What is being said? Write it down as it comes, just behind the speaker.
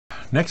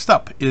Next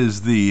up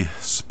is the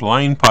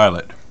Spline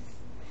Pilot.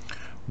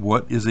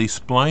 What is a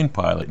spline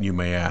pilot, you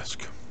may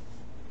ask?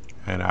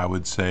 And I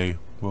would say,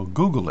 well,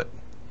 Google it.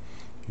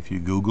 If you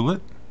Google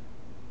it,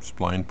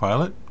 Spline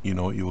Pilot, you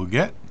know what you will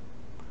get?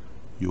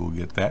 You will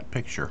get that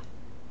picture.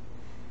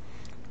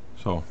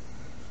 So,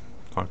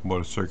 talk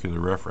about a circular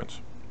reference.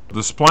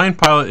 The Spline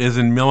Pilot is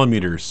in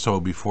millimeters,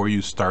 so before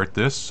you start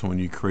this, when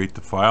you create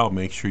the file,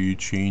 make sure you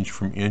change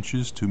from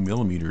inches to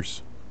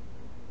millimeters.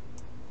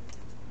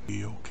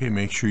 Okay,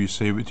 make sure you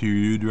save it to your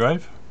U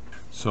drive.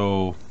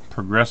 So,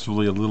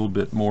 progressively a little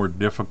bit more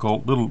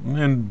difficult.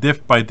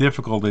 By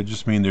difficult, I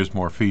just mean there's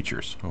more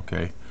features.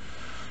 Okay,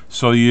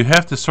 so you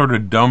have to sort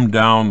of dumb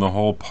down the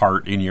whole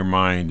part in your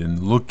mind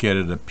and look at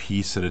it a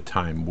piece at a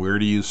time. Where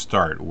do you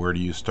start? Where do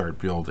you start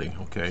building?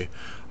 Okay,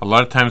 a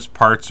lot of times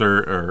parts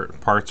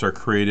are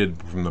created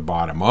from the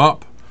bottom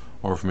up,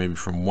 or maybe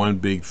from one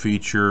big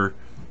feature,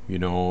 you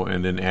know,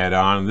 and then add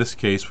on. In this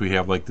case, we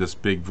have like this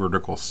big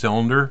vertical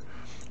cylinder,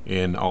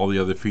 and all the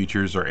other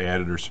features are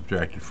added or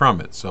subtracted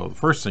from it. So the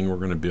first thing we're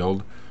going to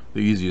build,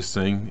 the easiest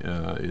thing,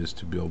 is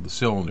to build the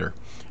cylinder,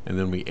 and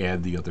then we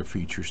add the other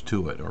features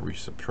to it, or we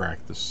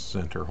subtract the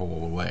center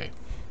hole away.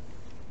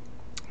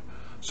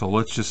 So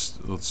let's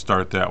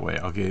start that way.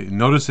 Okay,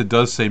 notice it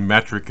does say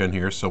metric on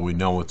here, so we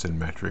know it's in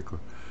metric,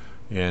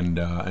 and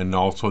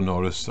also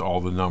notice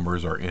all the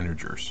numbers are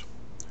integers.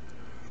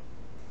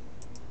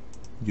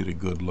 Get a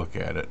good look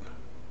at it.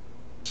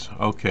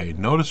 Okay,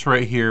 notice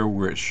right here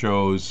where it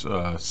shows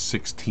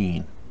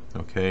 16.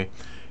 Okay,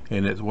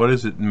 and what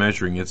is it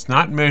measuring? It's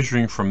not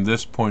measuring from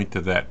this point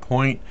to that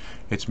point,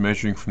 it's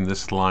measuring from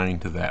this line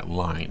to that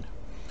line.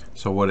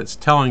 So what it's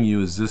telling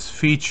you is this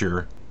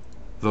feature,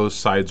 those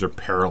sides are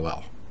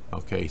parallel.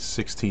 Okay,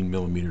 16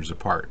 millimeters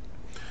apart.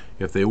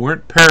 If they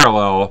weren't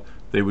parallel,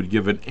 they would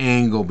give an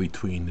angle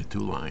between the two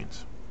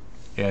lines,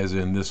 as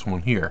in this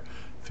one here,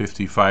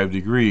 55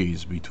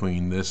 degrees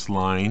between this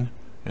line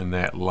and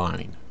that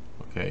line.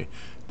 Okay,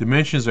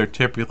 dimensions are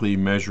typically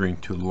measuring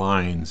to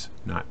lines,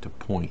 not to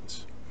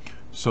points.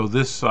 So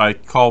this, I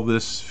call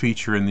this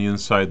feature in the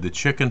inside the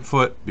chicken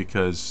foot,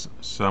 because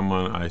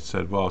I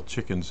said, well,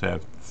 chickens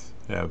have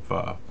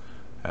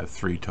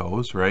 3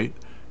 toes, right?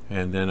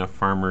 And then a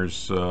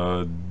farmer's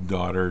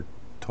daughter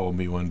told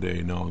me one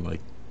day, no, like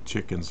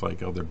chickens,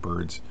 like other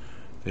birds,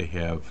 I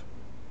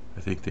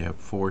think they have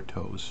 4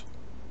 toes.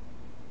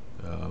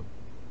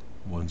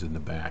 One's in the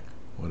back,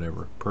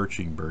 whatever.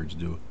 Perching birds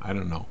do. I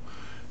don't know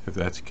if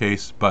that's the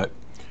case, but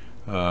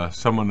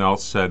someone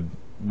else said,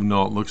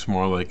 no, it looks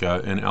more like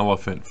an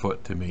elephant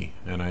foot to me.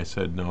 And I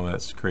said, no,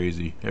 that's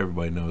crazy.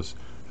 Everybody knows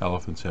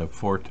elephants have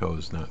 4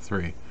 toes, not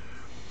 3.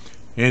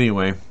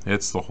 Anyway,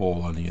 it's the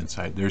hole on the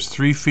inside. There's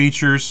 3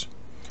 features.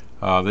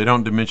 They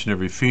don't dimension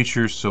every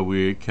feature, so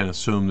we can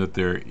assume that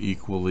they're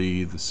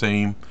equally the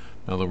same.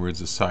 In other words,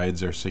 the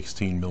sides are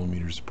 16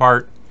 millimeters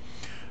apart.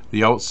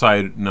 The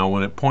outside, now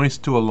when it points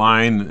to a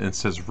line and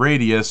says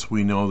radius,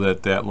 we know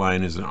that that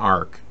line is an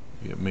arc.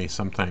 It may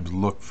sometimes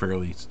look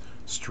fairly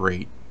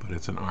straight, but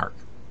it's an arc.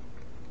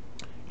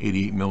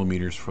 88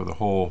 millimeters for the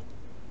whole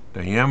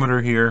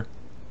diameter here.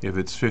 If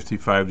it's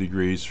 55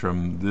 degrees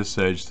from this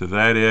edge to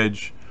that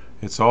edge,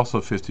 it's also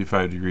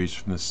 55 degrees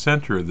from the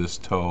center of this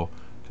toe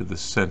to the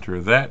center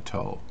of that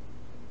toe,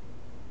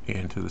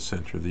 and to the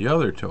center of the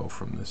other toe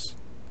from this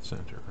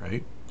center,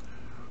 right?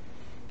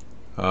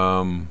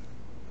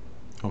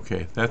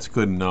 Okay, that's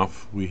good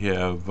enough. We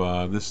have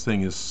this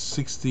thing is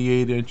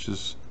 68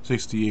 inches,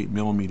 68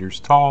 millimeters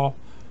tall,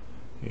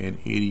 and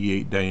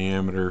 88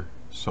 diameter.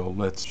 So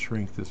let's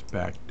shrink this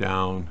back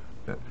down.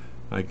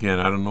 Again,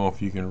 I don't know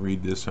if you can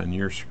read this on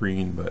your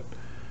screen, but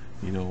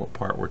you know what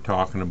part we're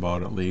talking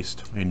about at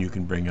least, and you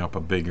can bring up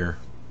a bigger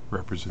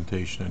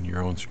representation on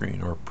your own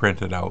screen or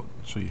print it out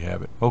so you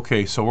have it.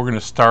 Okay, so we're going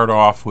to start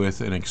off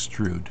with an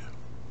extrude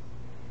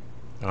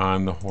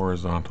on the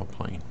horizontal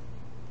plane.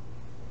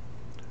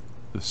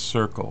 The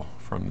circle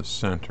from the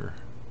center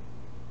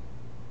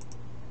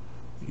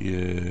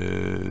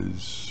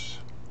is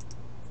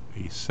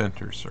a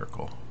center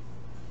circle,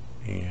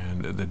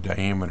 and the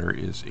diameter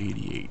is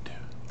 88.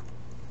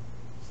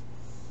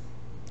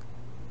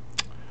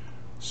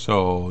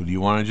 So do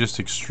you want to just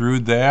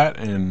extrude that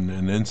and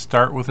then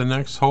start with the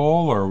next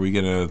hole, or are we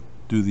going to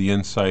do the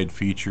inside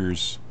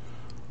features?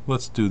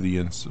 Let's do the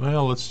inside.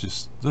 Well, let's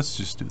just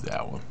do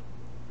that one.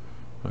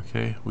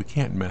 Okay, we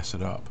can't mess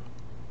it up.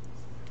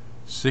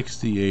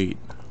 68.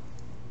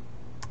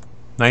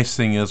 Nice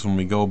thing is when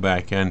we go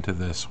back into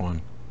this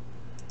one,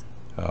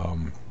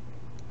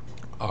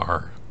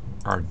 our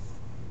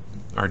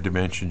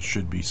dimensions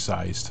should be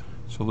sized.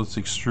 So let's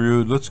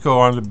extrude. Let's go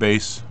on the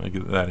base. I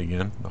get that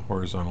again, the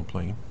horizontal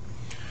plane,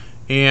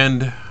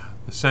 and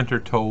the center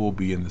toe will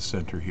be in the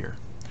center here.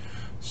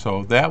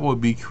 So that will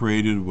be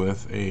created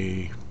with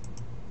an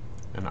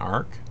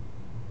arc,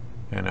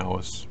 and I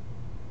was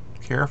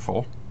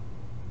careful.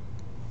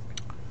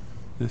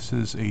 This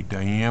is a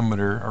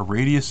diameter, a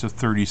radius of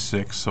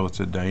 36, so it's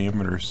a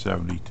diameter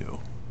 72.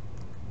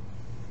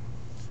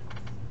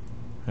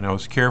 And I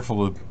was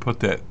careful to put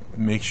that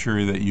make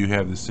sure that you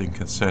have this thing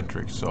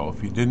concentric. So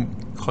if you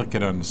didn't click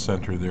it on the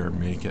center there,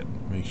 make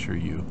sure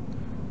you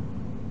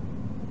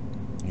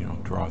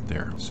draw it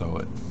there.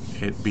 So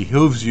it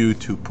behooves you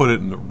to put it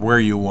in where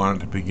you want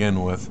it to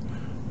begin with,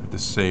 to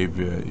save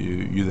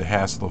you the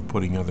hassle of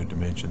putting other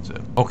dimensions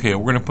in. Okay,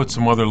 we're going to put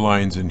some other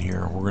lines in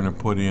here. We're going to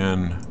put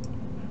in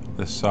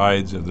the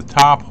sides of the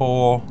top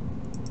hole,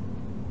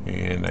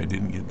 and I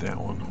didn't get that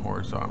one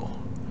horizontal.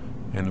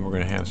 And then we're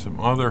going to have some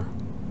other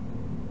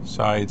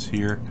sides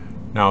here.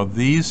 Now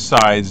these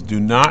sides do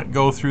not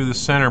go through the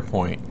center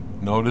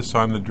point. Notice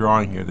on the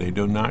drawing here, they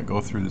do not go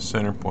through the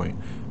center point.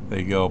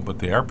 They go, but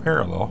they are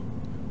parallel,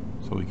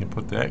 so we can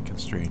put that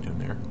constraint in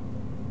there.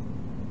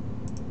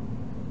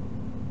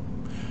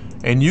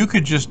 And you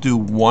could just do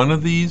one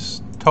of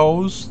these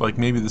toes, like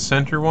maybe the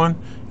center one,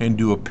 and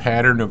do a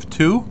pattern of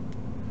two.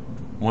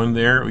 One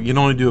there. You can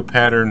only do a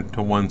pattern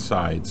to one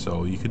side,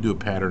 so you could do a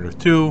pattern of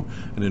two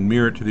and then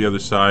mirror it to the other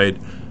side.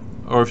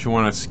 Or if you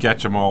want to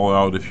sketch them all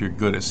out, if you're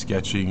good at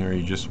sketching or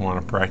you just want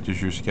to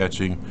practice your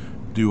sketching,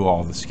 do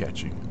all the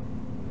sketching.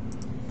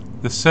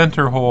 The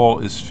center hole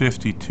is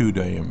 52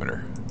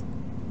 diameter.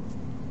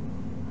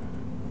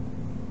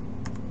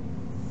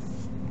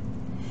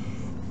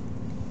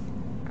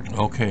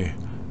 Okay,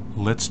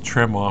 let's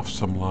trim off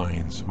some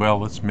lines. Well,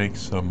 let's make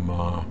some,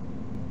 I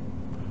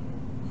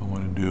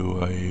want to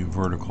do a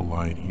vertical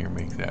line here.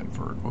 Make that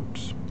vertical.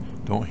 Oops.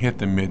 Don't hit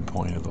the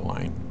midpoint of the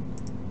line.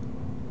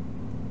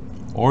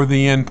 Or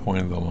the end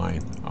point of the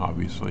line,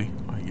 obviously,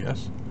 I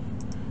guess.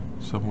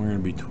 Somewhere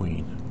in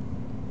between.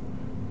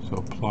 So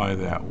apply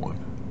that one.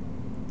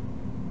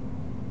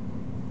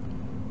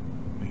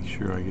 Make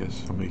sure, I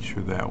guess, I'll make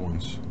sure that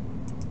one's...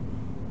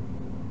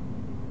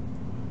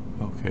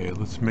 Okay,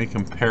 let's make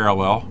them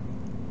parallel.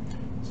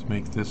 Let's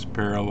make this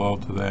parallel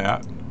to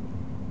that.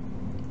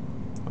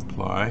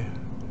 Apply.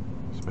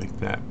 Let's make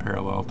that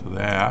parallel to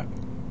that.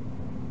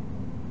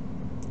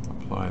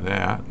 Apply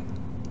that.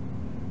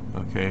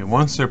 Okay,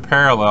 once they're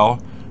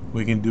parallel,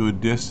 we can do a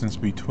distance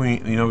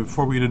between.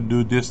 Before we do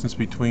a distance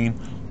between,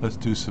 let's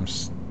do some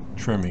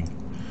trimming.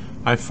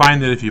 I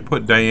find that if you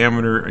put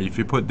diameter, or if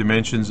you put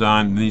dimensions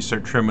on, and then you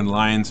start trimming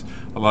lines,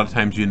 a lot of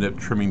times you end up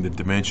trimming the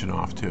dimension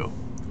off too.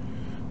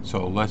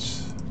 So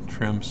let's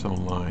trim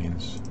some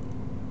lines.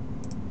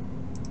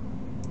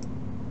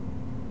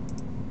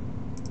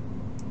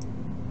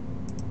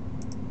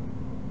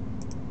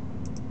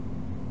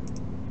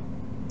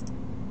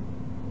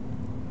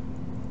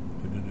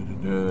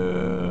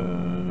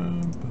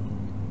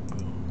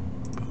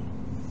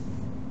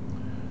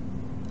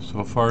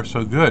 So far,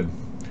 so good.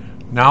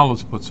 Now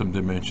let's put some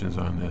dimensions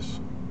on this.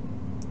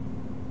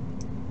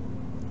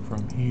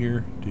 From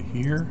here to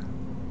here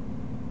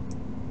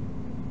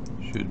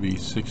should be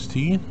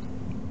 16.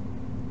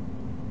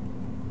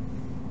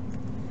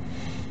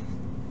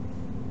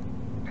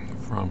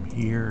 From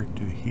here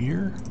to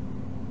here.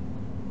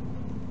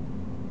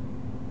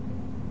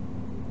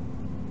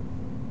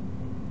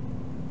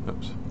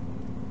 Oops.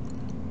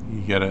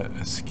 You gotta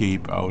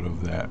escape out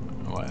of that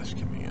last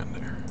command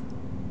there.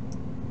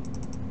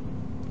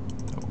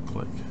 Double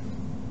click.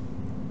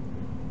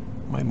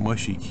 My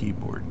mushy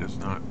keyboard does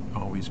not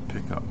always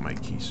pick up my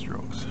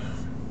keystrokes.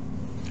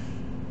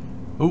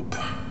 Oop.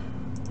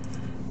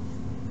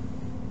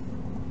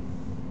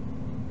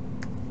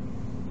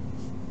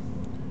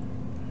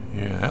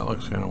 Yeah, that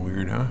looks kind of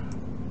weird, huh?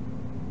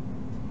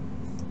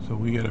 So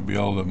we gotta be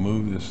able to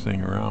move this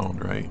thing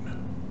around, right?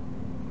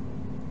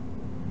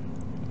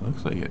 It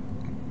looks like it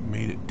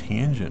made it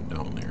tangent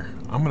down there.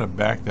 I'm gonna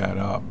back that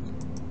up.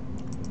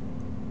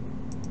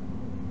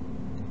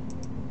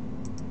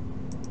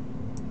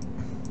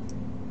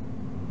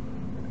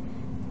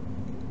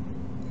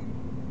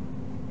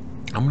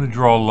 I'm going to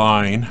draw a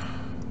line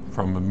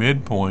from the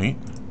midpoint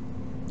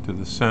to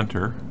the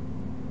center,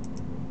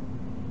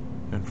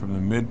 and from the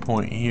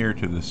midpoint here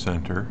to the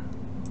center.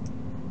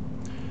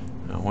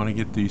 I want to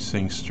get these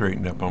things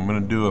straightened up. I'm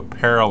going to do a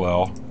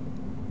parallel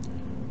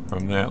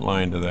from that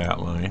line to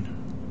that line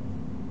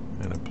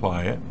and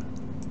apply it,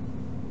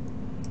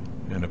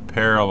 and a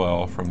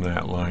parallel from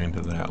that line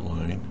to that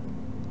line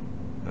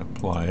and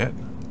apply it.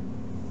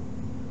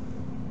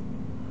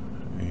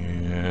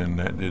 And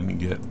that didn't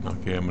get,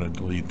 okay, I'm going to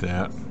delete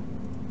that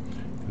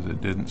because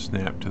it didn't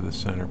snap to the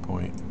center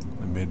point,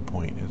 the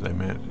midpoint as I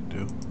meant it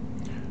to.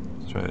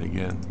 Let's try it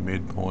again.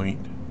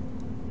 Midpoint,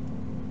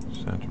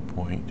 center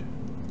point.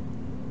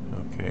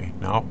 Okay,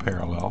 now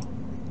parallel.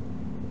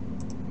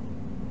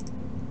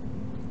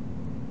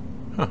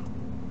 Huh,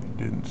 it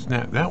didn't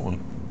snap. That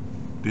one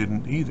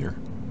didn't either.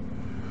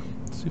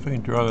 Let's see if I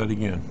can draw that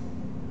again.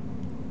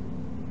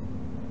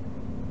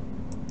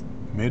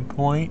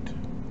 Midpoint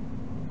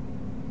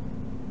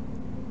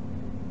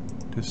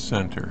to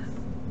center.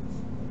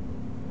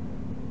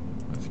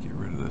 Let's get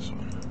rid of this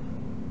one.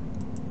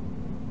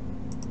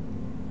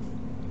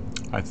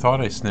 I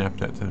thought I snapped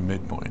that to the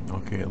midpoint.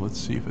 Okay, let's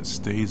see if it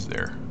stays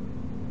there.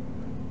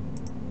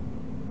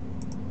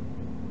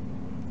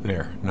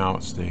 There, now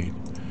it stayed.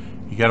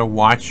 You got to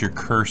watch your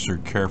cursor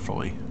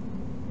carefully.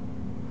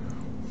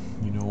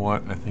 You know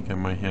what? I think I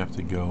might have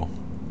to go.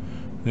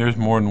 There's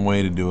more than one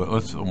way to do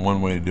it.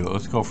 One way to do it.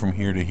 Let's go from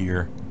here to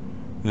here.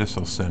 This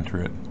will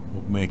center it.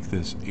 We'll make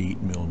this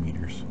 8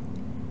 millimeters.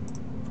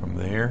 From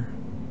there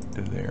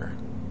to there.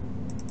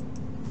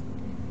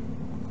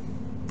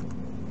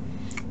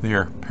 They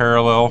are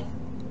parallel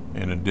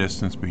and a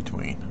distance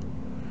between.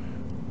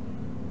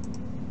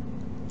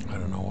 I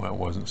don't know why it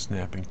wasn't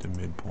snapping to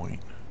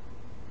midpoint.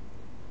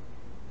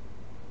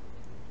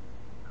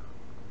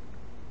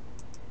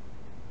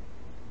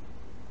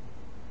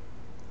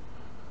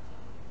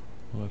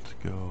 Let's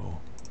go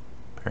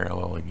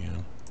parallel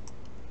again.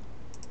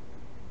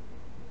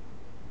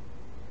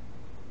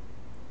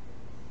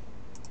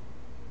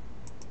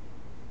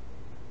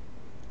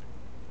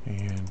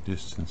 And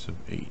distance of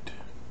 8.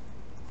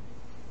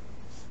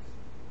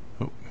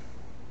 Oh.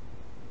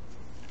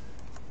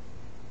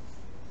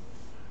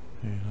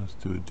 And let's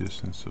do a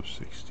distance of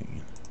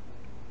 16.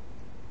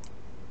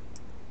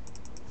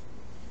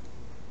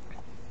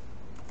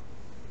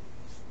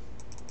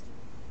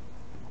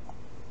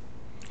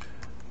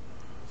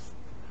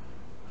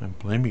 I'm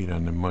blaming it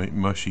on the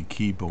mushy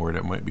keyboard.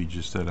 It might be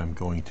just that I'm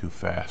going too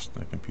fast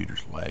and the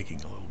computer's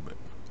lagging a little bit.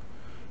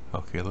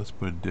 Okay, let's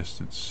put a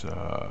distance.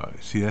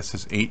 See, that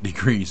says 8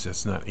 degrees.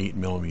 That's not 8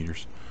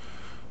 millimeters.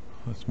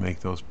 Let's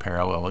make those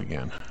parallel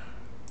again.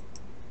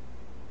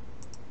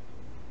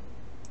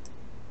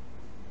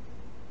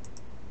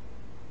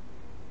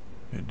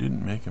 It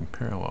didn't make them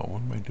parallel.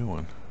 What am I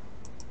doing?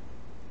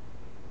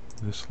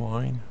 This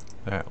line,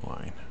 that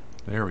line.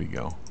 There we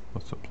go.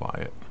 Let's apply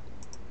it.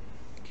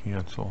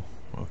 Cancel.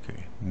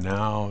 Okay,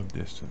 now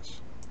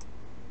distance.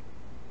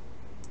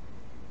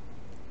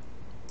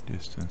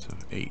 Distance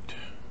of 8.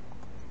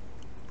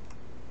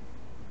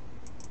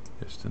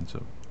 Distance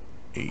of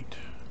 8.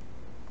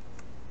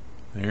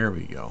 There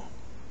we go.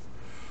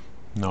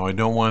 Now I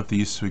don't want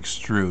these to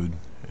extrude.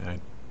 I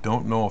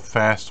don't know a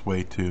fast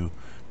way to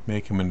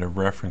make them into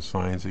reference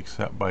lines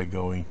except by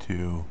going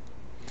to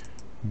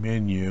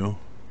Menu,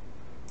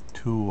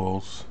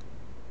 Tools,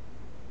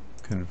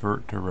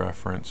 Convert to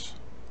Reference,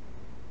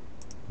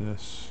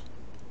 this,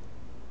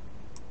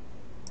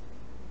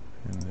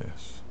 and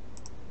this.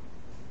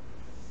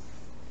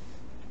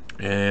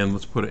 And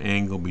let's put an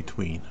angle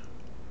between.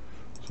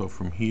 So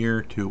from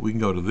here to, we can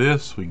go to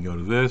this, we can go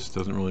to this,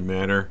 doesn't really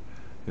matter.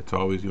 It's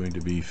always going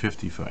to be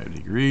 55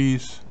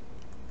 degrees.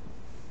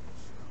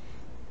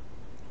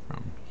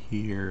 From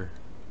here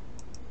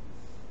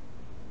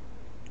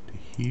to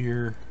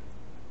here.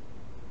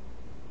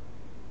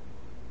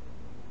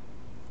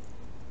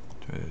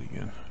 Try that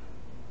again.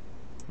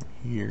 From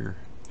here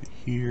to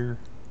here.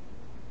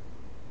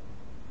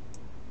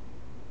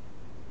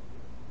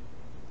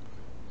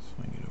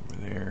 Swing it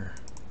over there.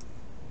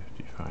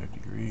 55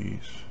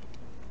 degrees.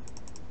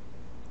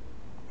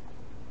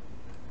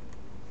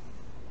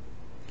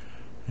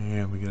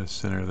 And we got to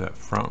center that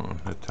front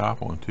one, the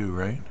top one too,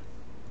 right?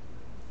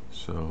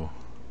 So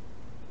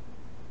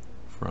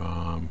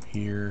from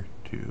here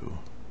to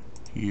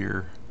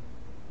here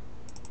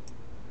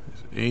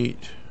is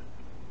 8.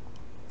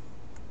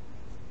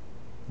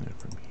 And then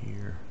from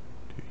here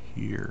to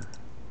here.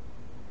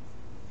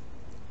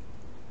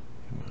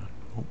 Come on.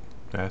 Oh,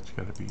 that's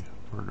got to be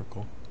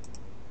vertical.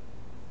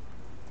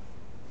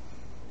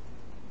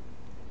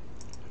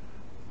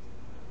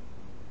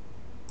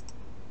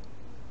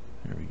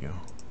 There we go.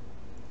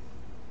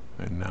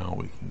 And now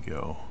we can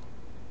go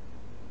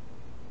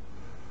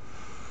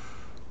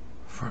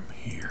from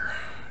here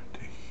to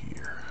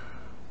here.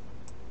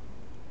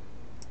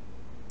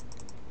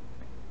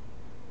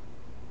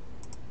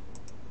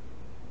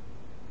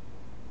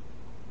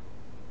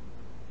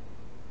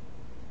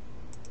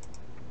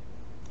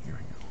 Here we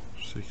go,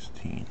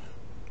 16.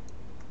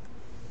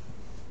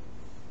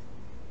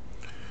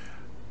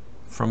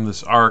 From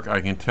this arc, I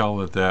can tell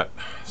that that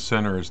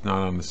center is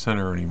not on the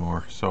center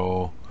anymore.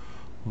 So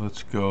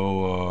let's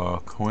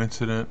go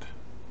coincident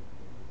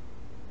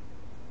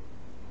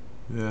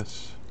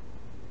this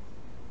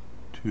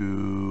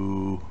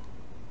to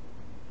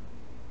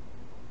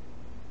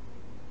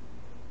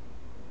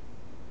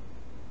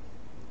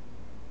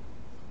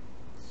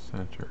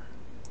center.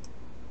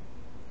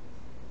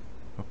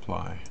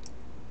 Apply.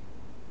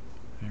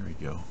 There we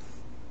go.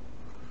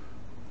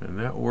 And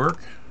that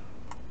work?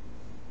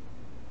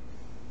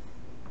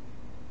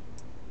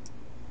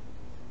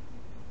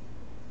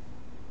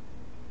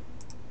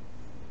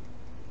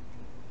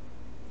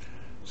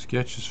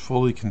 Sketch is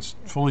fully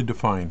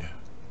defined.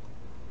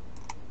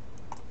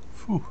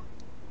 Whew.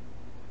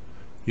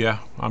 Yeah,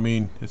 I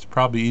mean, it's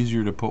probably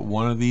easier to put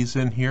one of these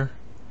in here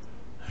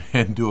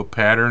and do a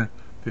pattern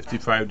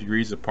 55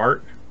 degrees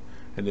apart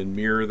and then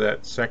mirror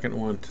that second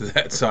one to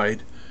that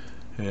side.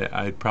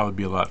 I'd probably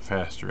be a lot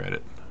faster at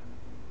it.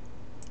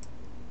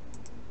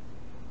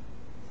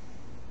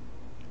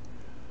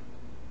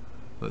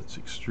 Let's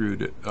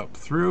extrude it up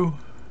through.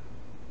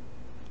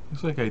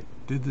 Looks like I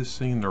did this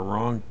thing in the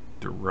wrong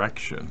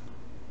direction.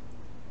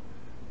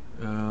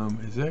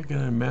 Is that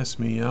going to mess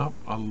me up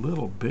a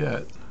little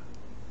bit?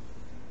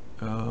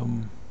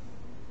 My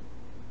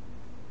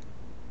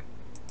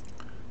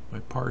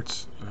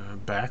part's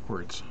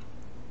backwards.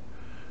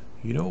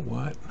 You know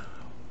what?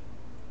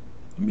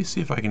 Let me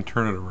see if I can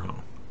turn it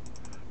around.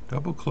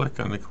 Double click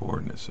on the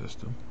coordinate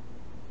system.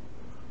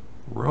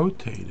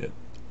 Rotate it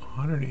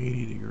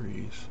 180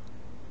 degrees.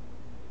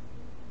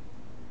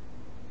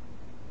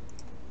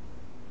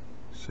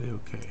 Say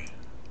OK.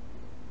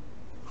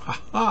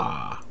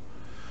 Ha-ha!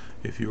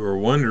 If you were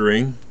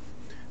wondering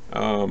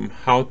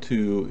how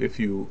to, if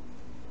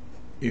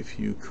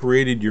you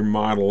created your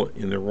model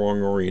in the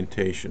wrong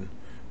orientation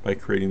by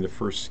creating the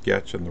first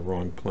sketch on the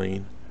wrong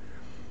plane,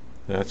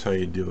 that's how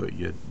you do it.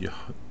 You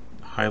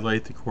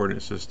highlight the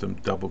coordinate system,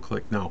 double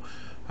click. Now,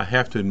 I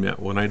have to admit,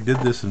 when I did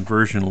this in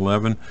version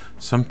 11,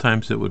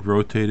 sometimes it would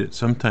rotate it,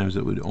 sometimes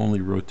it would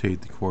only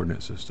rotate the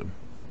coordinate system.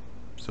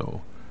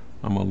 So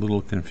I'm a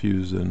little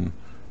confused on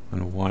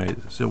why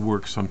it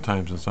works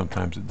sometimes and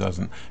sometimes it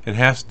doesn't. It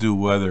has to do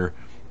whether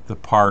the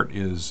part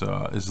is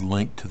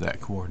linked to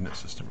that coordinate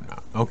system or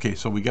not. Okay,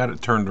 so we got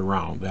it turned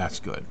around. That's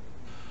good.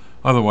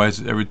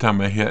 Otherwise, every time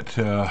I hit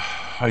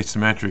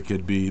isometric,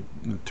 it'd be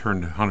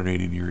turned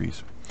 180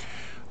 degrees.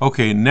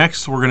 Okay,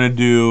 next we're going to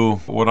do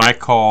what I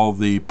call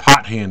the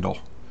pot handle,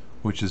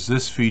 which is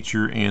this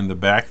feature and the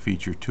back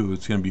feature too.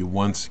 It's going to be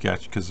one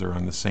sketch because they're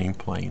on the same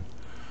plane.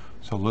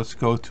 So let's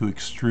go to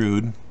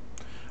extrude.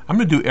 I'm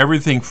going to do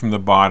everything from the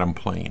bottom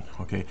plane.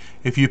 Okay,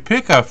 if you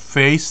pick a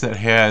face that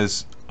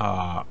has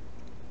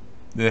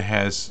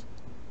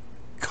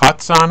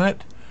cuts on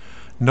it,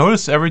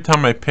 notice every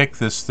time I pick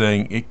this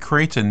thing, it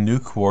creates a new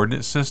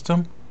coordinate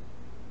system.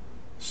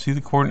 See,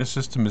 the coordinate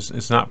system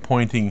is not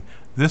pointing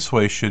this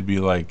way. Should be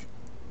like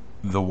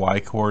the y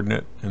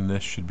coordinate, and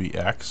this should be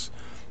x.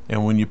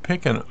 And when you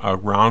pick a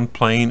round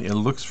plane, it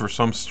looks for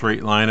some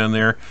straight line on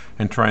there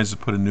and tries to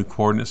put a new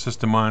coordinate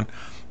system on.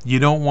 You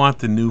don't want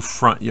the new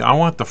front. I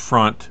want the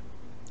front,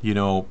 you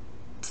know,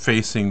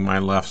 facing my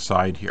left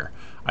side here.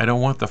 I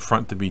don't want the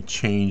front to be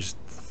changed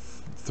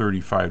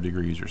 35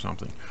 degrees or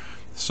something.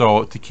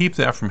 So to keep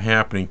that from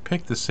happening,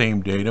 pick the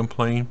same datum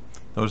plane.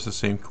 Notice the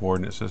same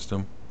coordinate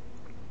system.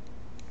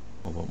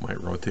 Although it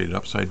might rotate it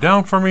upside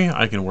down for me,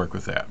 I can work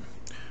with that.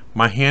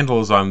 My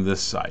handle is on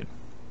this side.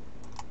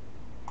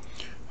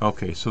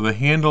 Okay, so the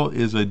handle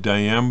is a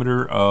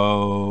diameter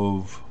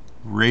of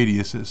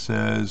radius, it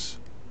says,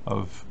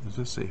 of, does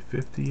this say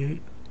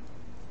 58?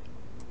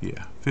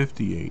 Yeah,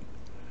 58.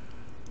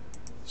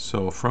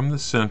 So from the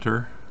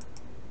center,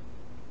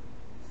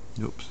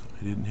 oops,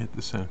 I didn't hit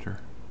the center.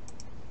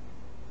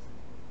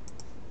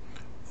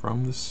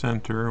 From the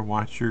center,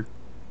 watch your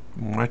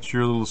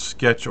little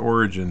sketch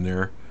origin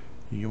there.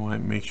 You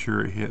want to make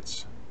sure it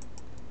hits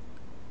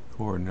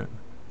coordinate.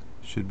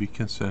 Should be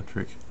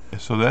concentric.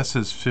 So that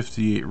says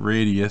 58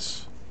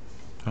 radius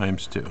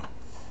times 2.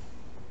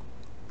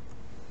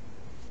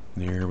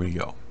 There we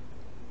go.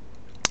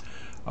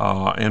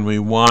 And we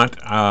want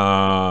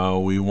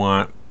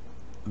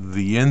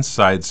the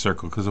inside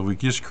circle, because if we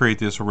just create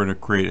this, we're going to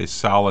create a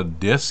solid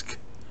disk.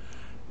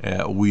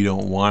 We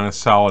don't want a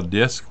solid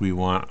disk. We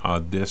want a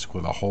disk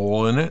with a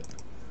hole in it.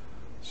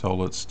 So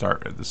let's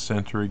start at the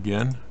center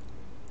again,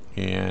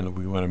 and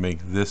we want to make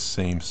this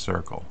same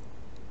circle,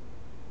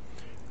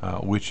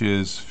 which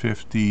is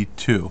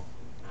 52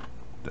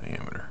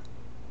 diameter.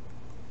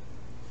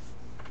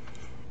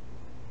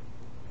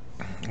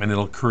 And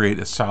it'll create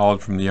a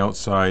solid from the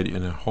outside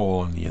and a hole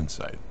on the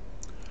inside.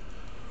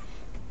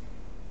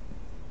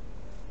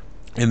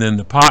 And then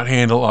the pot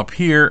handle up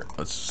here,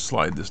 let's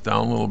slide this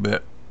down a little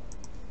bit.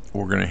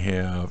 We're going to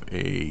have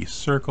a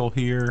circle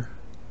here,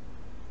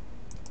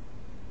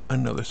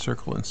 another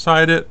circle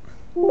inside it,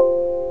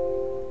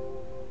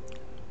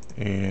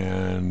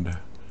 and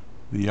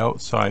the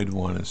outside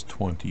one is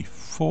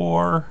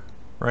 24,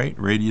 right?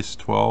 Radius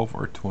 12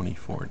 or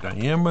 24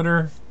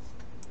 diameter.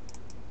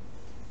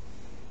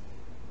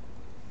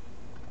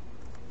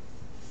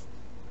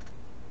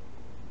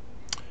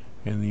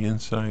 And the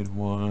inside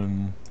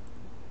one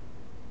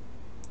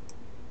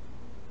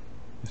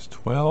is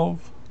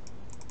 12.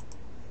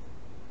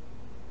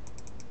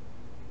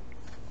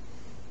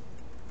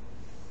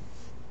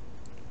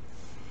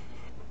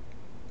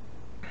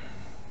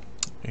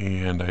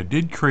 And I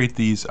did create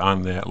these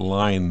on that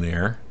line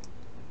there.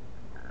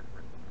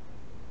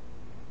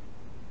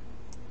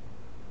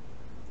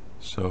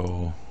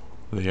 So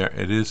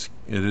it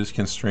is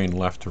constrained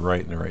left to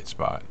right in the right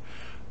spot.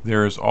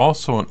 There is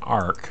also an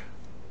arc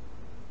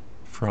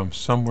from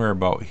somewhere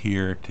about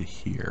here to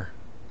here,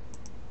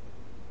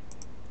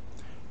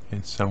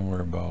 and somewhere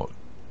about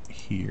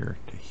here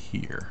to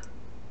here.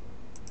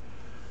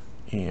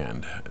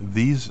 And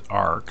these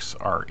arcs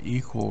are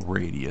equal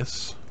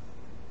radius.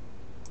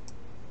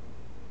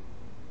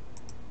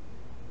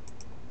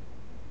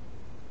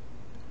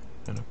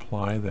 And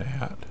apply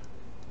that.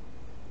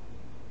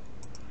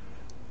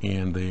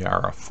 And they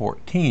are a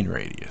 14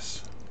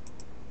 radius.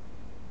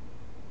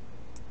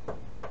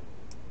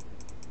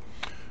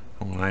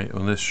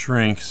 When this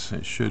shrinks,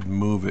 it should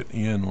move it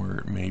in where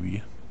it may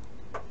be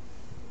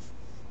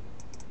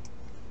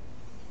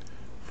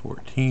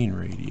 14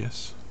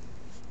 radius.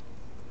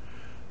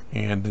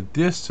 And the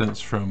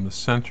distance from the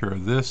center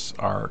of this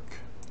arc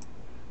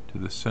to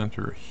the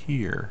center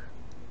here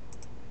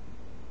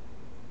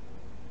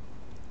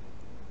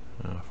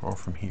or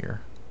from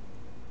here.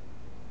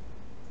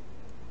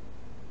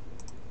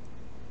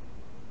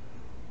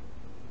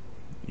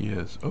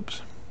 Is,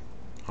 oops,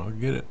 I'll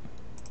get it.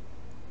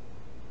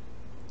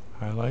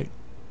 Highlight,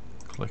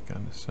 click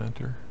on the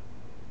center.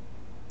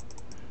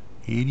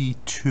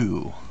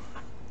 82.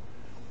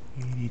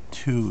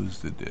 82 is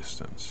the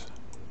distance.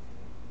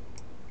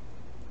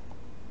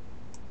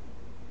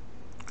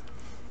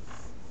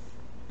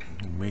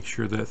 And make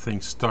sure that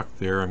thing's stuck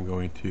there. I'm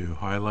going to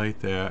highlight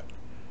that,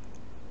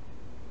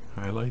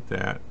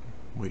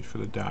 wait for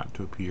the dot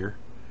to appear.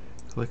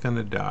 Click on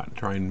the dot,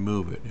 try and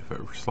move it. If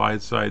it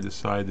slides side to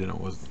side, then it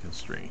wasn't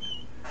constrained.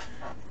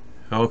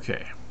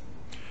 Okay.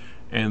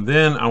 And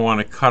then I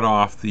want to cut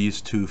off these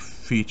two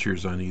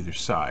features on either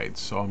side.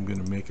 So I'm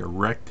going to make a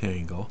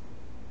rectangle.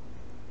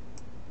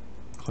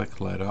 Click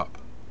let up.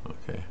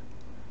 Okay.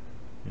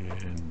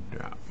 And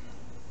drop.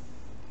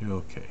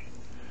 Okay.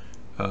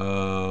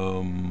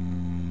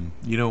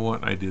 You know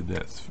what? I did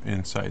that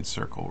inside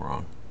circle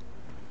wrong,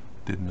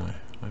 didn't I?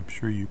 I'm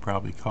sure you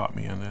probably caught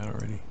me on that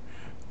already.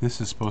 This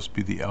is supposed to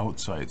be the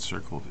outside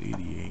circle of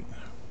 88.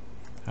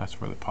 That's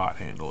where the pot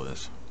handle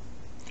is.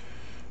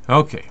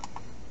 Okay,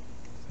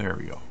 there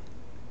we go.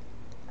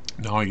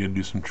 Now I got to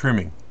do some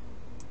trimming.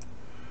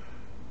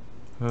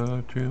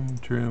 Trim, trim,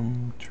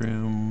 trim,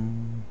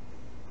 trim,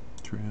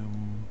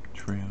 trim,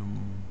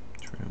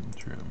 trim,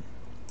 trim.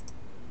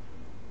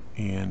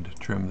 And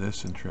trim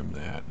this and trim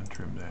that and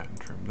trim that and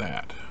trim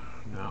that.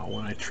 Now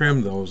when I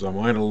trim those, I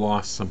might have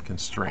lost some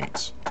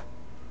constraints.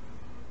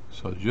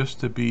 So just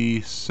to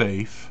be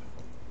safe,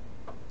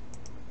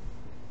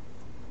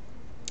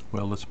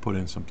 well, let's put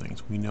in some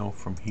things. We know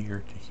from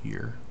here to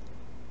here.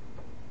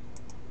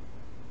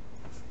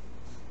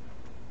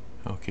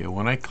 Okay,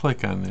 when I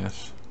click on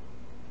this,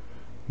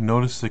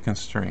 notice the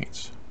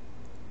constraints.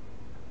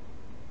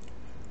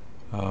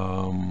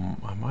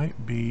 I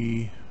might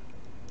be,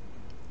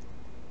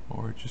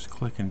 or just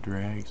click and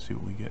drag, see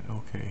what we get.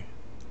 Okay,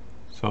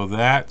 so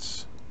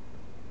that's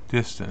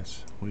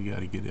distance we got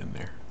to get in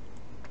there.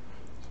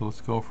 So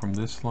let's go from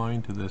this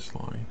line to this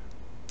line.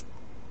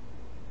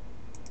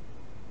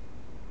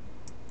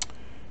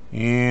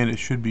 And it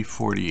should be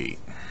 48.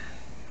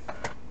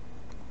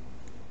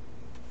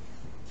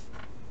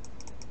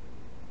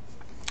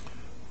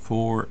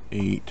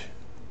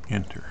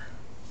 Enter.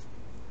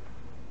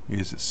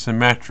 Is it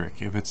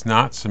symmetric? If it's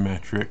not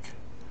symmetric,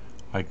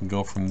 I can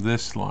go from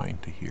this line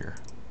to here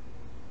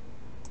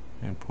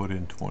and put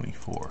in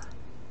 24.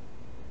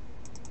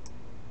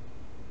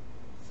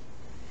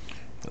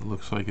 It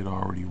looks like it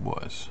already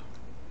was.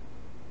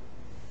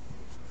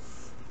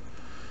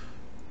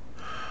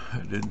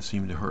 It didn't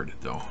seem to hurt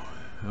it though.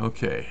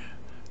 Okay,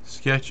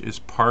 sketch is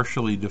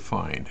partially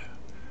defined.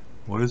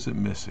 What is it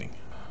missing?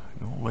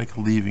 I don't like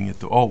leaving it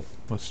though. Oh,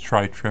 let's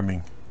try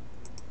trimming.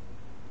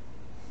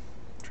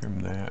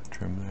 Trim that,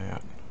 trim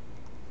that.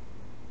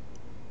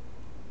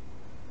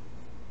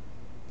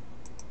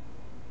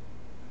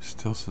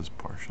 Still says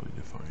partially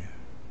defined.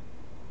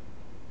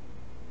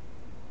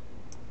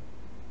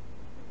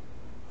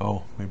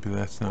 Oh, maybe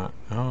that's not.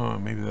 Oh,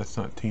 maybe that's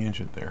not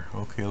tangent there.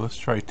 Okay, let's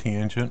try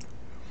tangent.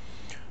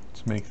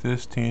 Let's make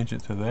this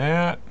tangent to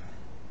that.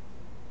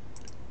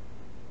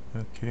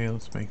 Okay,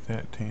 let's make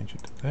that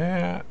tangent to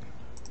that.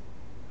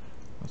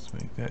 Let's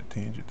make that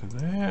tangent to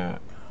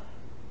that.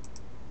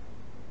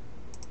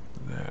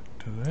 That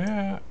to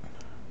that.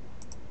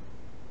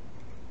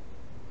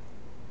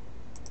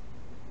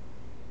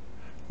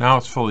 Now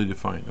it's fully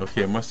defined.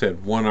 Okay, I must have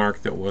had one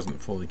arc that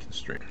wasn't fully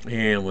constrained.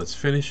 And let's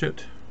finish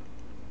it.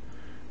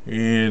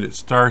 And it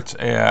starts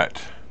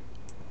at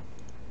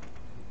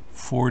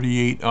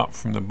 48 up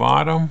from the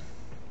bottom.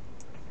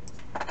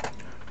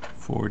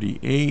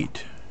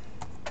 48.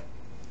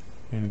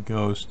 And it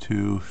goes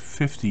to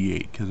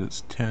 58 because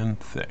it's 10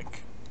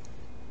 thick.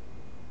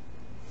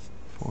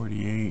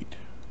 48,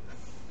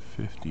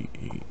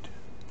 58.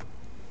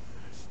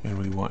 And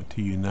we want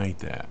to unite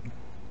that.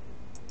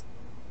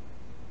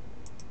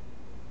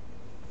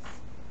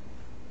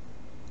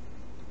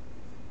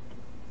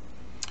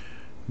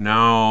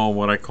 Now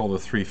what I call the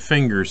three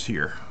fingers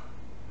here.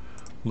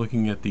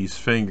 Looking at these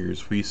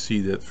fingers, we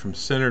see that from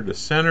center to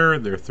center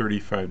they're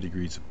 35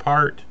 degrees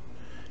apart.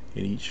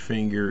 And each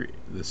finger,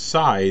 the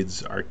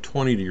sides are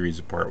 20 degrees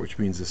apart, which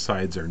means the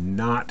sides are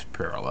not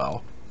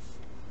parallel.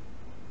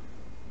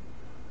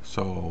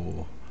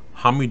 So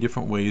how many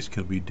different ways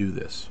can we do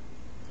this?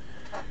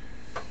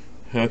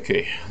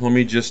 Okay, let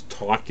me just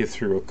talk you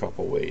through a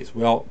couple ways.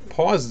 Well,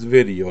 pause the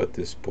video at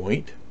this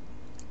point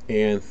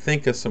and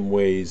think of some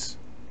ways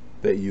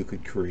that you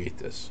could create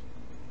this.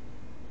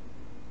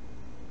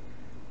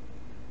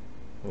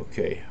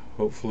 Okay,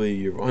 hopefully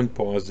you've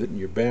unpaused it and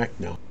you're back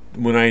now.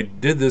 When I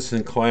did this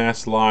in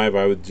class live,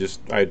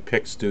 I'd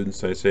pick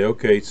students and I'd say,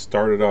 okay,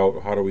 start it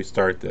out. How do we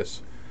start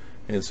this?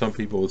 And some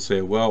people would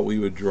say, well, we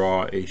would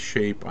draw a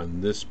shape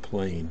on this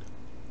plane.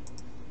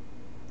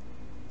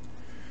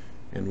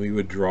 And we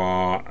would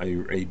draw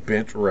a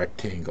bent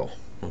rectangle.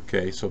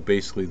 Okay, so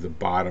basically the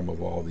bottom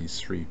of all these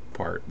three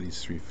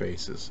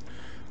faces.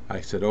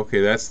 I said,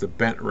 okay, that's the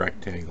bent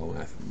rectangle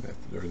method,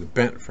 or the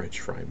bent French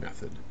fry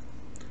method.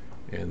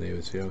 And they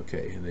would say,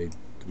 okay, and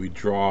we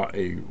draw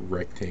a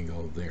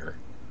rectangle there.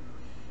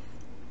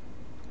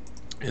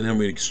 And then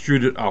we'd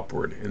extrude it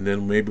upward, and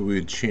then maybe we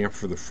would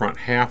chamfer the front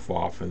half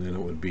off, and then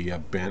it would be a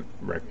bent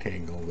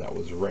rectangle that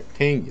was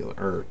rectangular,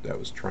 or that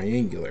was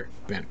triangular,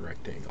 bent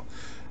rectangle.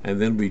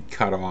 And then we'd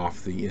cut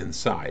off the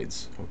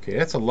insides. Okay,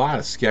 that's a lot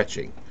of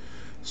sketching.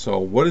 So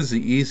what is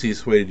the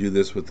easiest way to do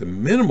this with the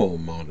minimal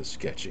amount of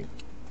sketching?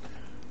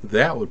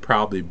 That would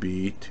probably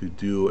be to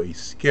do a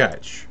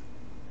sketch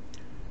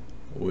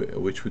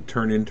which would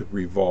turn into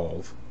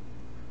revolve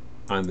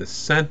on the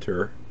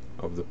center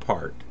of the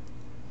part,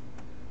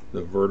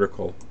 the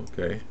vertical.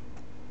 Okay,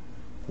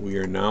 we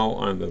are now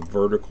on the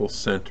vertical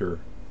center,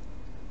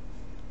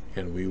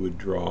 and we would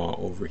draw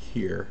over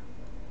here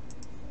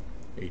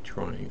a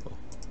triangle.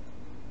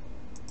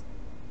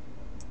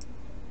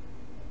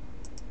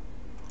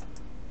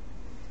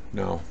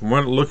 Now,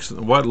 what it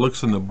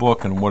looks in the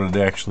book and what it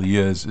actually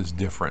is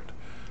different.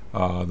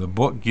 The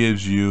book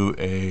gives you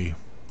a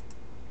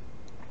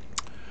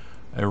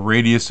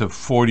radius of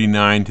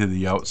 49 to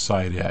the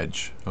outside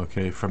edge,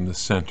 okay, from the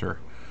center.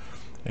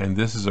 And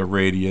this is a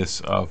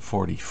radius of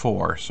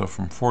 44. So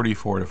from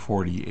 44 to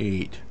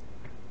 48,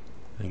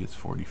 I think it's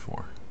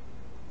 44,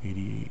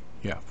 88,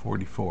 yeah,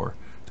 44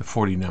 to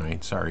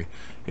 49, sorry,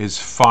 is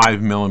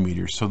 5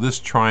 millimeters. So this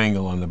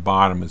triangle on the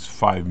bottom is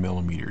 5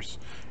 millimeters,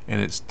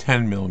 and it's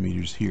 10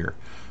 millimeters here.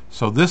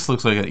 So this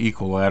looks like an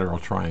equilateral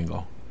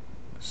triangle,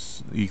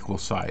 equal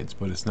sides,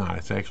 but it's not.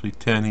 It's actually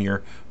 10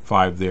 here,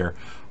 5 there.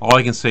 All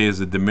I can say is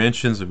the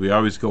dimensions, if we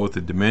always go with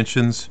the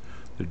dimensions,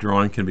 the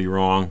drawing can be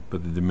wrong,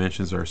 but the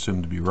dimensions are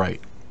assumed to be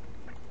right.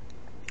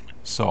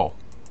 So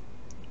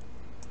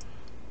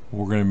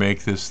we're going to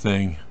make this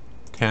thing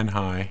 10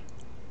 high,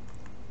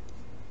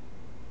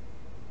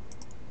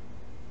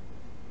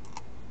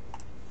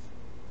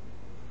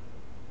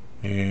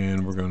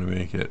 and we're going to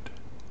make it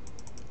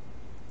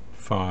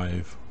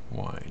 5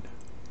 wide,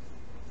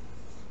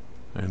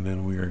 and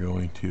then we are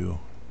going to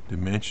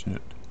dimension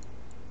it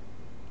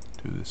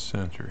to the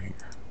center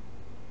here,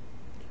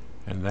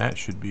 and that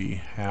should be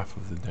half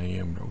of the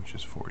diameter, which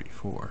is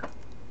 44.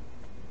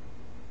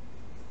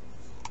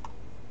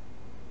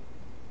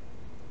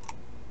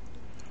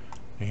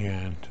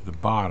 And to the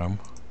bottom,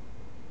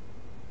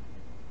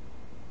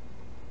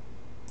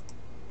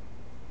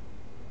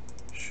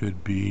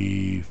 should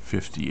be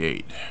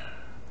 58.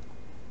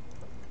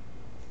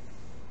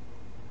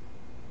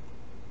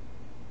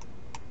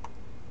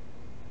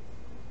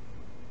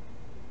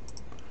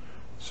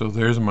 So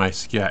there's my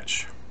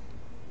sketch.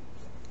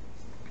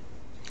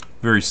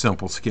 Very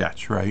simple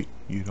sketch, right?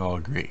 You'd all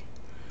agree.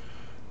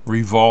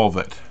 Revolve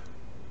it.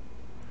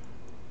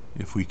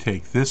 If we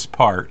take this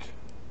part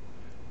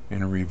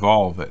and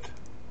revolve it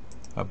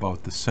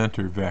about the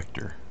center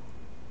vector,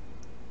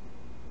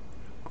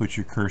 put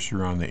your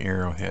cursor on the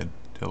arrowhead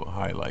till it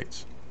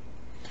highlights,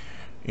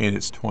 and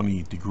it's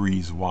 20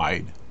 degrees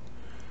wide.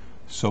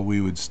 So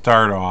we would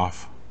start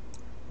off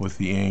with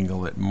the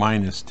angle at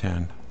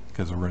 -10,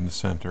 because we're in the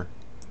center,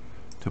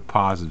 to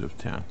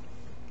 +10.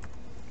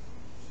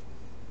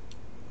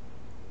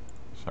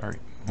 Sorry,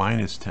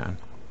 -10.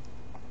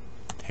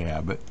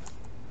 Tab it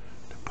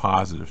to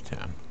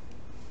 +10.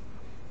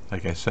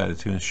 Like I said,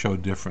 it's going to show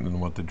different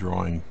than what the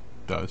drawing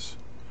does,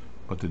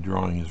 but the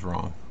drawing is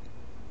wrong.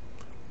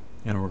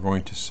 And we're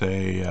going to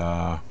say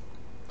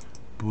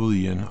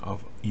Boolean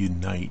of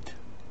unite,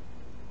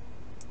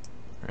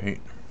 right?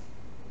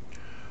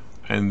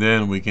 And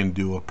then we can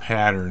do a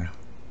pattern.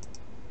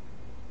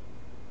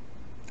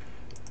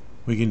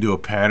 We can do a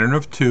pattern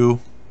of 2,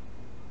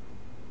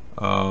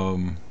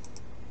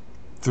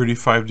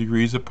 35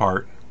 degrees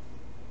apart.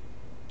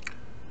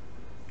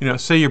 You know,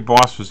 say your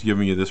boss was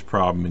giving you this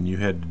problem and you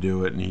had to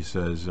do it, and he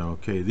says,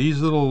 okay, these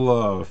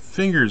little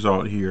fingers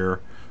out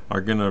here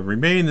are going to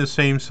remain the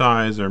same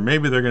size, or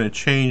maybe they're going to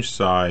change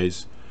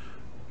size.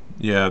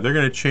 Yeah, they're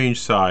going to change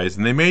size,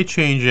 and they may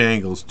change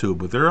angles too,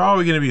 but there are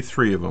always going to be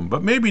 3 of them,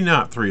 but maybe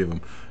not 3 of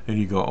them. And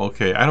you go,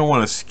 okay, I don't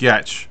want to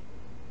sketch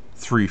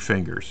 3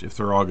 fingers if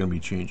they're all going to be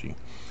changing.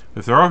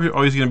 If they're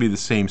always going to be the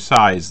same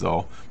size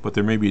though, but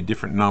there may be a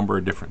different number,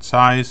 a different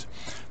size,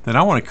 then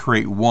I want to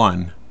create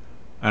one,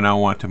 and I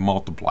want to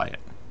multiply it,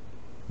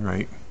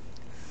 right?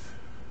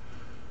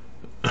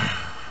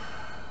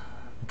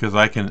 Because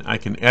I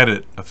can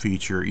edit a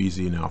feature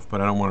easy enough,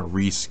 but I don't want to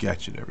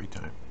re-sketch it every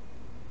time.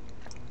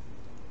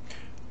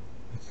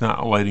 It's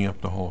not lighting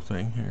up the whole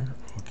thing here.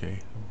 Okay,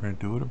 we're going to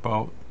do it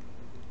about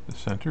the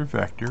center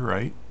vector,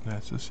 right?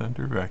 That's the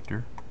center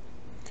vector.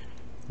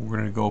 We're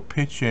going to go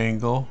pitch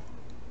angle,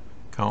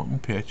 count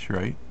and pitch,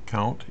 right?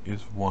 Count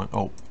is 1.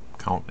 Oh,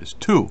 count is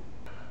 2.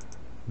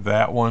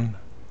 That one,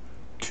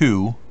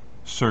 2,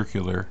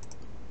 circular,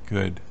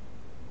 good.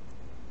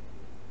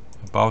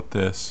 About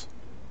this,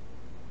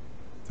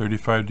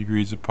 35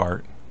 degrees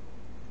apart,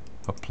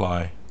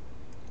 apply.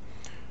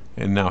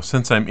 And now,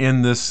 since I'm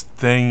in this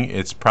thing,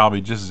 it's probably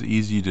just as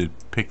easy to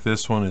pick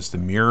this one as to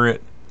mirror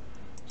it.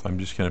 So I'm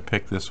just going to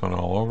pick this one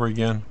all over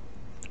again,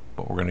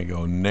 but we're going to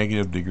go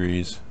negative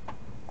degrees,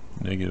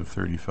 negative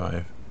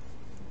 35,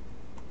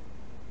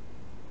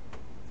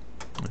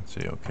 and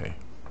say OK.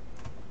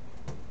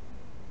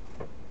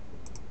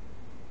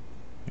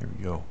 Here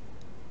we go.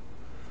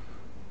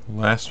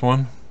 Last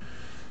one.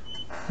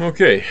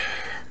 Okay.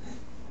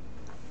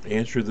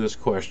 Answer this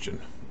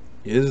question.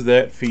 Is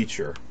that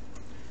feature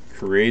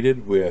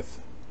created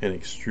with an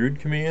extrude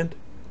command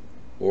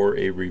or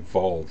a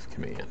revolve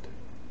command?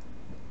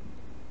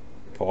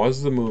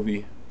 Pause the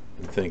movie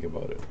and think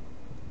about it.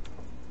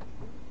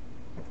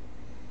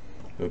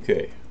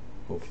 Okay,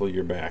 hopefully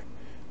you're back.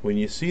 When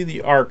you see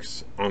the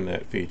arcs on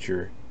that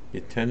feature,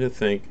 you tend to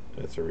think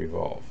that's a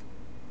revolve.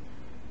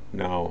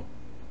 Now,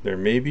 there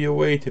may be a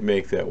way to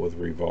make that with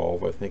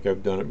revolve. I think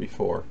I've done it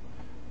before,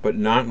 but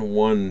not in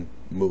one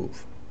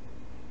move.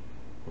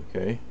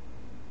 Okay,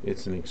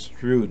 it's an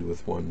extrude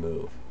with one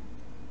move.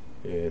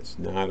 It's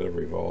not a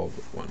revolve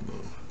with one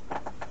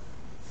move.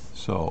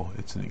 So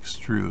it's an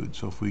extrude.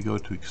 So if we go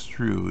to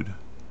extrude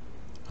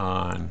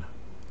on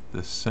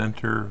the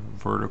center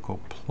vertical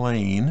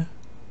plane,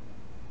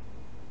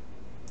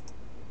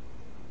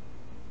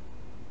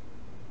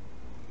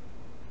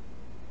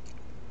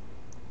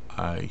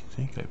 I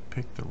think I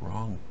picked the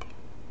wrong.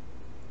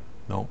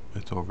 Nope,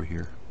 it's over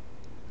here.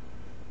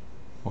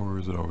 Or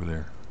is it over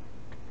there?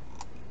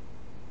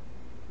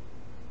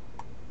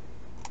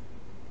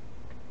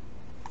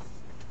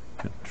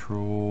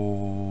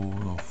 Control,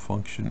 no,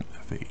 function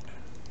F8.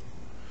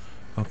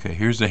 Okay,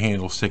 here's the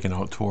handle sticking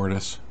out toward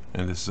us,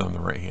 and this is on the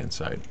right hand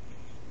side.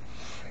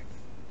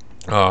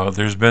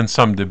 There's been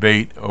some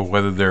debate of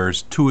whether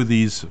there's two of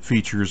these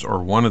features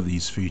or one of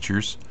these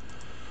features.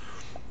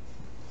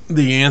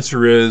 The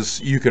answer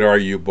is you could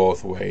argue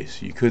both ways.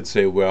 You could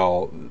say,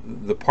 well,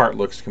 the part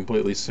looks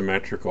completely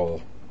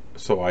symmetrical,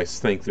 so I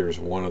think there's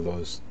one of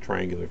those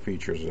triangular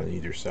features on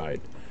either side.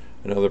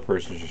 Another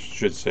person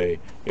should say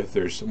if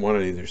there's one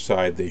on either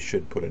side, they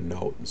should put a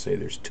note and say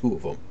there's two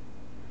of them.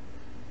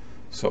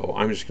 So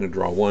I'm just going to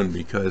draw one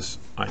because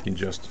I can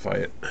justify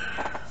it.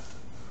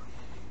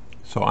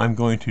 So I'm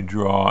going to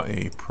draw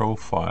a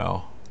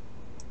profile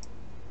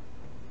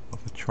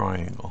of a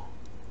triangle.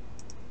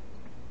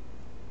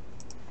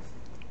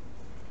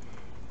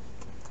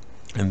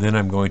 And then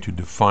I'm going to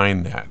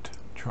define that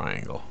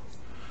triangle.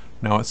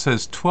 Now it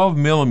says 12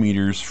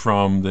 millimeters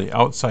from the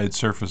outside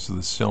surface of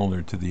the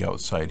cylinder to the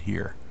outside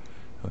here.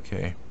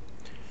 Okay,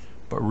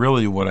 but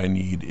really what I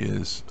need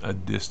is a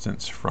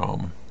distance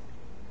from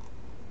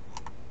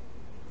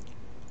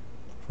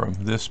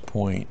this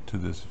point to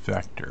this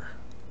vector,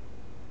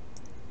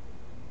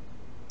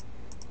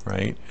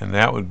 right? And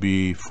that would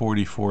be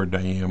 44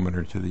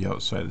 diameter to the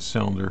outside of the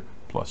cylinder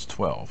plus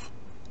 12.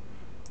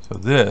 So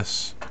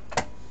this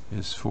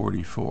is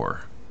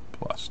 44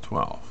 plus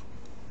 12.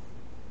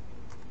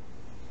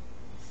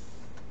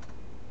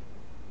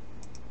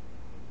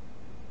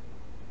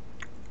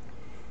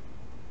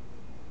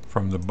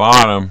 From the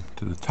bottom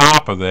to the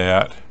top of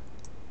that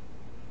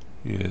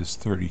is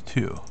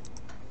 32.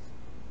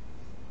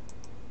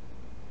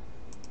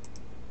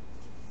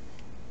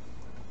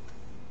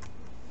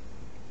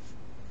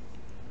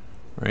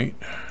 Right?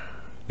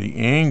 The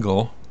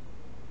angle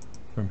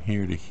from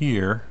here to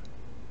here,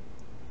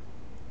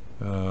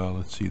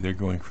 let's see, they're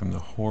going from the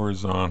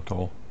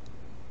horizontal.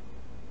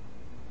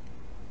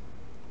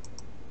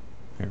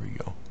 There we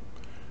go.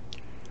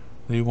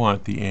 They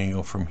want the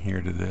angle from here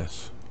to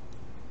this.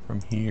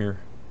 From here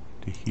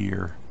to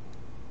here,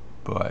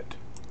 but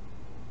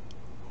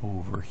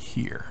over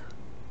here.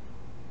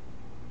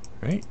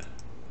 Right?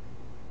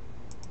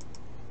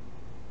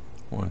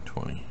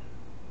 120.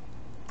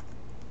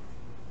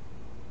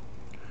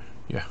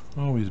 Yeah,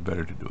 always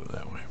better to do it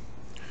that way.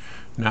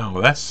 Now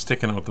that's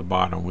sticking out the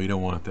bottom. We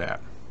don't want that.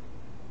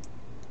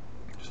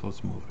 So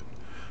let's move it.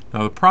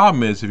 Now the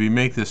problem is if you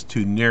make this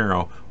too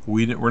narrow,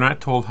 we're not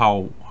told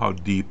how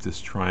deep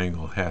this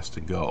triangle has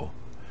to go.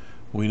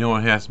 We know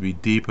it has to be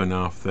deep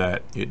enough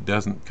that it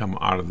doesn't come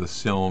out of the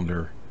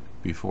cylinder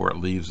before it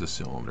leaves the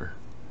cylinder.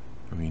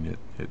 I mean,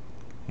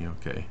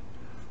 okay.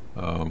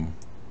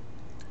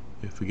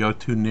 If we go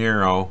too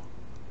narrow,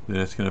 then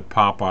it's going to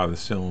pop out of the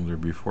cylinder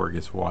before it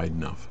gets wide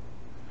enough.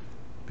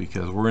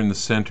 Because we're in the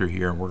center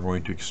here and we're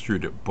going to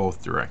extrude it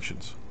both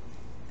directions.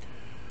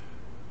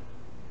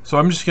 So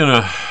I'm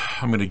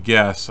gonna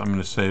guess, I'm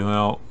gonna say,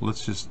 well,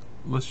 let's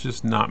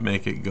just not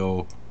make it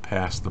go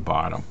past the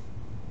bottom.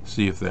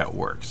 See if that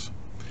works.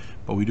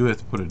 But we do have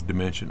to put a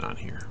dimension on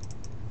here.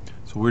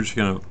 So we're just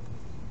gonna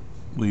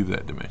leave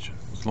that dimension.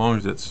 As long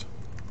as it's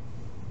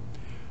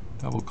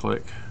double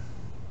click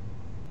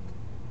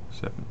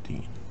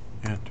 17,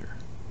 enter,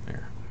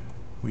 there.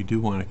 We do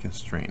want to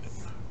constrain it.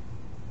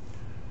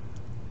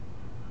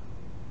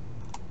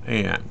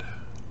 And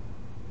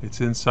it's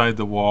inside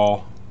the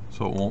wall,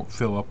 so it won't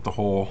fill up the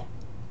hole.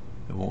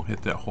 It won't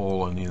hit that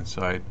hole on the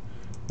inside.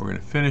 We're going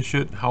to finish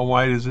it. How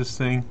wide is this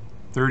thing?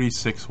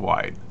 36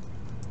 wide.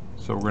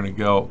 So we're going to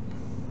go,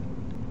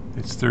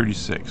 it's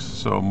 36.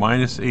 So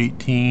minus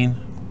 18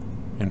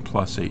 and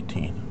plus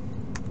 18.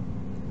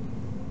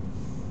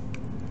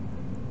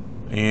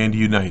 And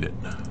unite it.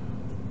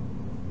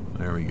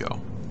 There we go.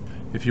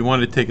 If you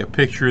want to take a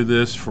picture of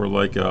this for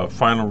like a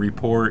final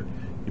report,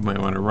 you might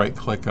want to right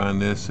click on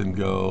this and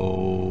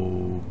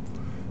go,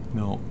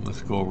 no,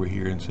 let's go over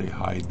here and say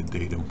hide the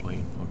datum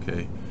plane.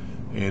 Okay,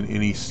 and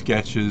any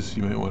sketches,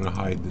 you might want to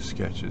hide the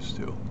sketches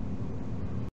too.